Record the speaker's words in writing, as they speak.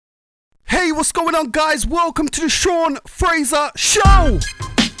Hey, what's going on, guys? Welcome to the Sean Fraser Show.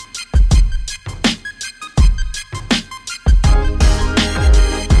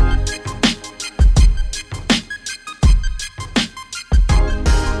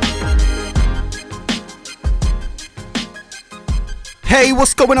 Hey,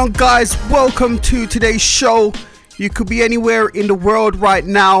 what's going on, guys? Welcome to today's show. You could be anywhere in the world right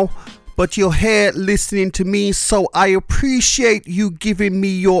now, but you're here listening to me, so I appreciate you giving me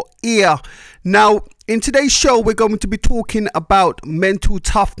your ear. Now, in today's show, we're going to be talking about mental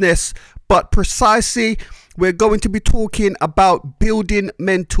toughness, but precisely, we're going to be talking about building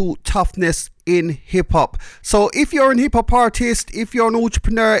mental toughness in hip-hop. So if you're an hip-hop artist, if you're an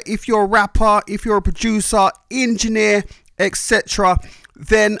entrepreneur, if you're a rapper, if you're a producer, engineer, etc.,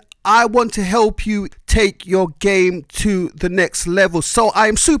 then I want to help you take your game to the next level. So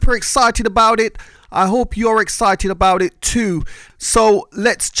I'm super excited about it. I hope you're excited about it too. So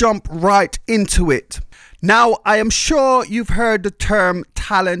let's jump right into it. Now, I am sure you've heard the term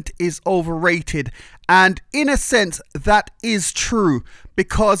talent is overrated. And in a sense, that is true,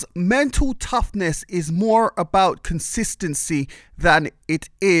 because mental toughness is more about consistency than it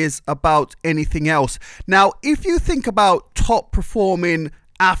is about anything else. Now, if you think about top performing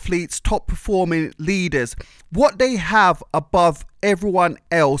athletes, top performing leaders, what they have above everyone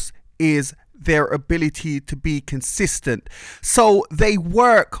else is their ability to be consistent. So they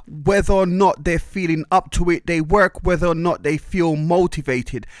work whether or not they're feeling up to it. They work whether or not they feel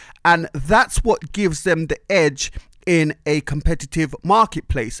motivated. And that's what gives them the edge in a competitive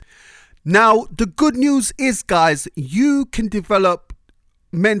marketplace. Now, the good news is, guys, you can develop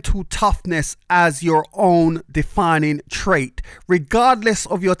mental toughness as your own defining trait, regardless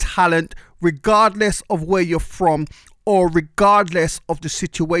of your talent, regardless of where you're from, or regardless of the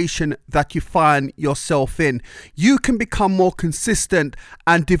situation that you find yourself in. You can become more consistent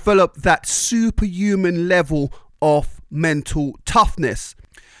and develop that superhuman level of mental toughness.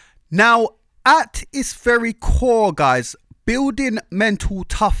 Now, at its very core, guys, building mental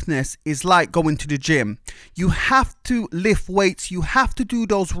toughness is like going to the gym. You have to lift weights. You have to do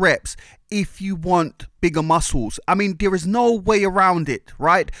those reps if you want bigger muscles. I mean, there is no way around it,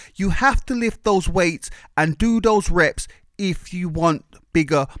 right? You have to lift those weights and do those reps if you want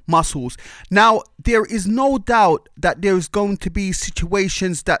bigger muscles. Now, there is no doubt that there is going to be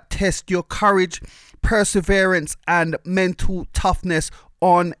situations that test your courage, perseverance, and mental toughness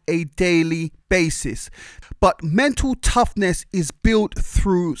on a daily basis. But mental toughness is built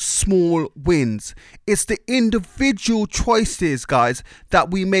through small wins. It's the individual choices, guys, that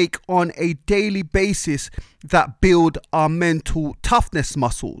we make on a daily basis that build our mental toughness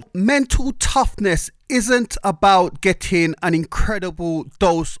muscle. Mental toughness isn't about getting an incredible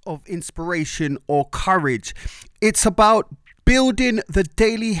dose of inspiration or courage. It's about building the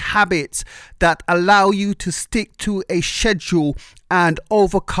daily habits that allow you to stick to a schedule and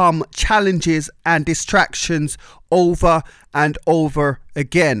overcome challenges and distractions over and over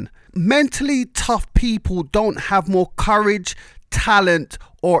again. Mentally tough people don't have more courage, talent,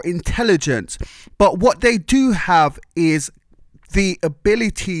 or intelligence, but what they do have is the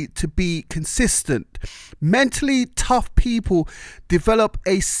ability to be consistent. Mentally tough people develop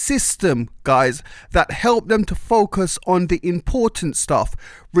a system, guys, that help them to focus on the important stuff,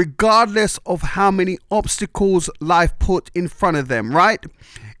 regardless of how many obstacles life put in front of them, right?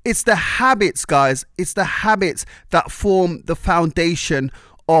 It's the habits, guys. It's the habits that form the foundation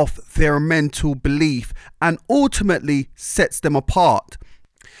of their mental belief and ultimately sets them apart.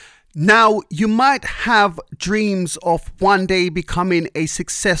 Now, you might have dreams of one day becoming a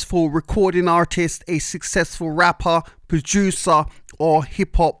successful recording artist, a successful rapper, producer, or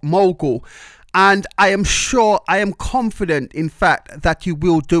hip-hop mogul. And I am confident, in fact, that you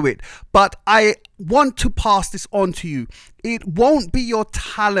will do it. But I want to pass this on to you. It won't be your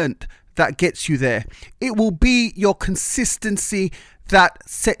talent that gets you there. It will be your consistency that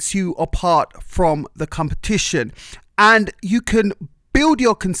sets you apart from the competition. And you can build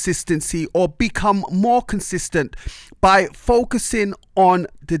your consistency or become more consistent by focusing on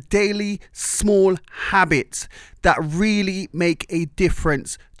the daily small habits that really make a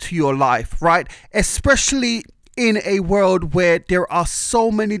difference to your life, right? Especially in a world where there are so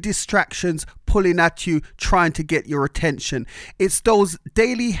many distractions pulling at you, trying to get your attention. It's those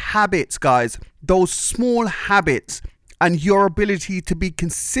daily habits, guys, those small habits, and your ability to be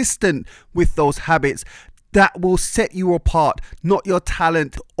consistent with those habits that will set you apart, not your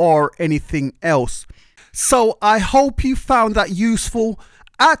talent or anything else. So I hope you found that useful.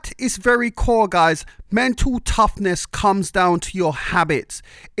 At its very core, guys, mental toughness comes down to your habits.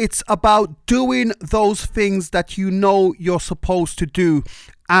 It's about doing those things that you know you're supposed to do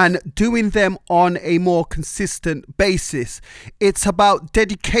and doing them on a more consistent basis. It's about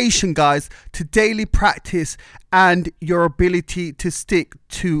dedication, guys, to daily practice and your ability to stick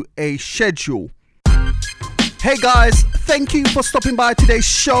to a schedule. Hey guys, thank you for stopping by today's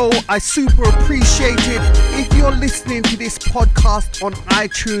show. I super appreciate it. If you're listening to this podcast on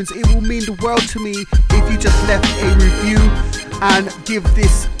iTunes, it will mean the world to me if you just left a review and give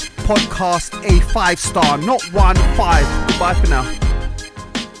this podcast a 5-star, not 1, 5. Goodbye for now.